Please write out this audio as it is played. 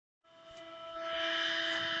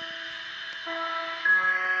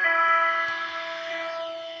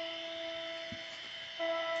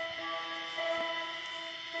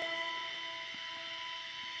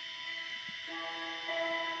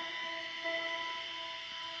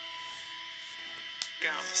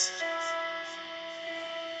Gums.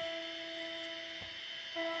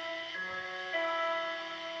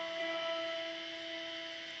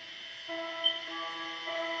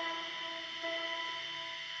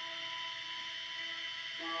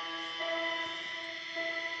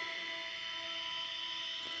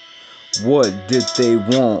 What did they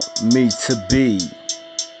want me to be?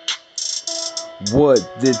 What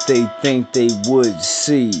did they think they would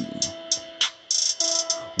see?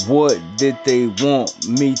 What did they want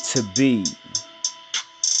me to be?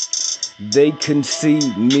 They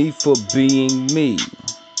conceive me for being me.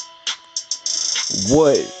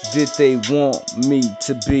 What did they want me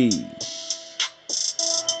to be?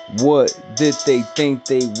 What did they think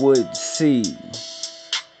they would see?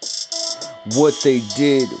 What they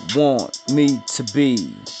did want me to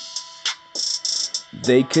be.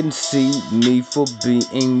 They conceive me for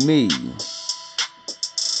being me.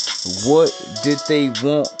 What did they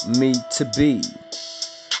want me to be?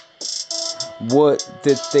 What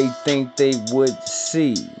did they think they would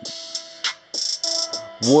see?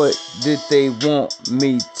 What did they want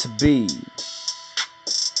me to be?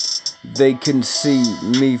 They conceive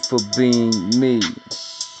me for being me.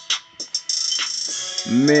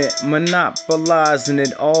 Monopolizing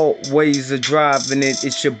it, always a driving it.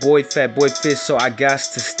 It's your boy Fat Boy Fish, so I got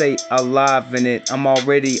to stay alive in it. I'm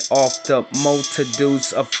already off the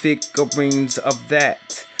multitudes of figurines of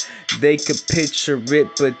that. They could picture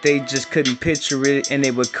it, but they just couldn't picture it, and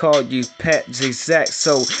they would call you Pat Exact.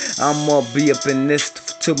 So I'm gonna be up in this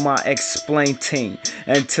to my explaining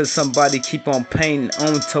until somebody keep on painting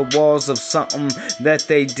onto walls of something that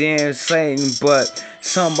they damn saying, but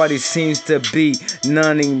somebody seems to be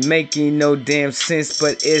none making no damn sense.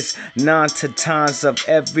 But it's 9 to times of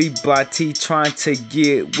everybody trying to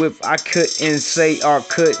get with. I couldn't say or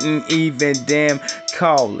couldn't even damn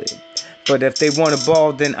call it. But if they want a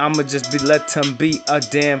ball, then I'ma just let them be a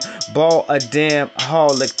damn ball, a damn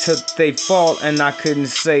holic. Took they fall, and I couldn't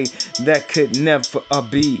say that could never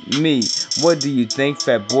be me. What do you think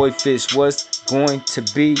Fat Boy Fish was going to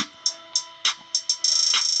be?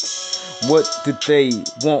 What did they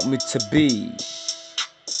want me to be?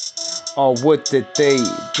 Or what did they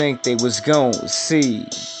think they was gonna see?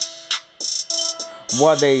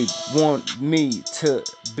 What they want me to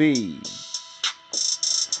be?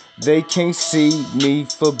 They can't see me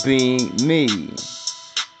for being me.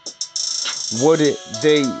 What did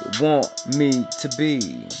they want me to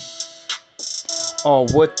be? Or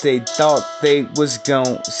what they thought they was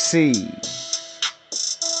gonna see?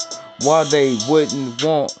 Why they wouldn't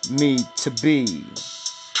want me to be?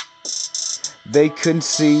 They couldn't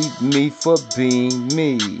see me for being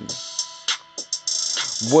me.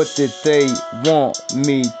 What did they want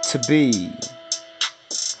me to be?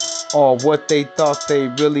 Or what they thought they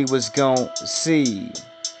really was gonna see?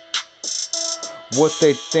 What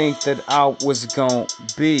they think that I was gonna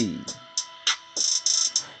be?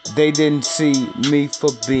 They didn't see me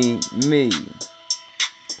for being me.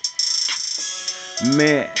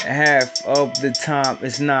 Man, half of the time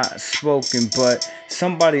it's not spoken, but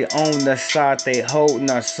somebody on the side they holding,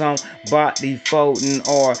 or somebody folding,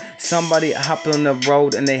 or somebody hopping on the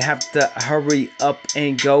road and they have to hurry up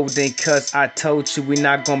and go. Then cause I told you we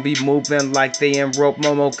not gonna be moving like they in rope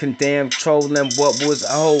Momo condemn trolling what was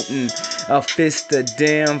holding. A fist of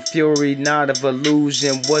damn fury, not of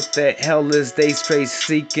illusion. What the hell is they straight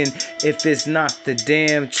seeking if it's not the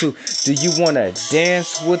damn truth? Do you wanna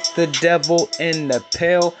dance with the devil in the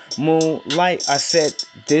pale moonlight? I said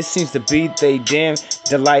this seems to be they damn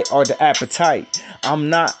delight or the appetite. I'm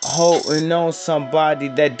not holding on somebody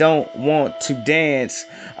that don't want to dance.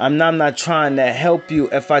 I'm not trying to help you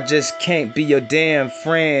if I just can't be your damn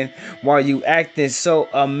friend. While you acting so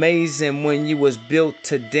amazing when you was built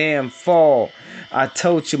to damn fall. I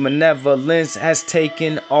told you malevolence has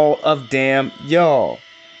taken all of damn y'all.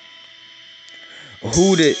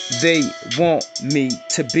 Who did they want me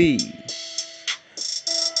to be?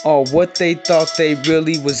 Or what they thought they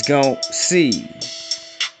really was gonna see?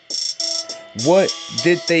 What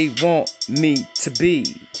did they want me to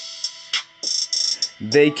be?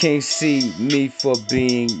 They can't see me for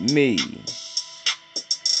being me.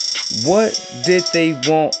 What did they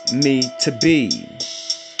want me to be?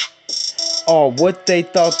 Or what they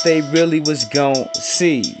thought they really was gonna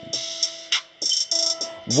see?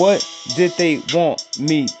 What did they want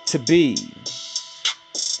me to be?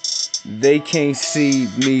 They can't see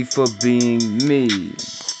me for being me.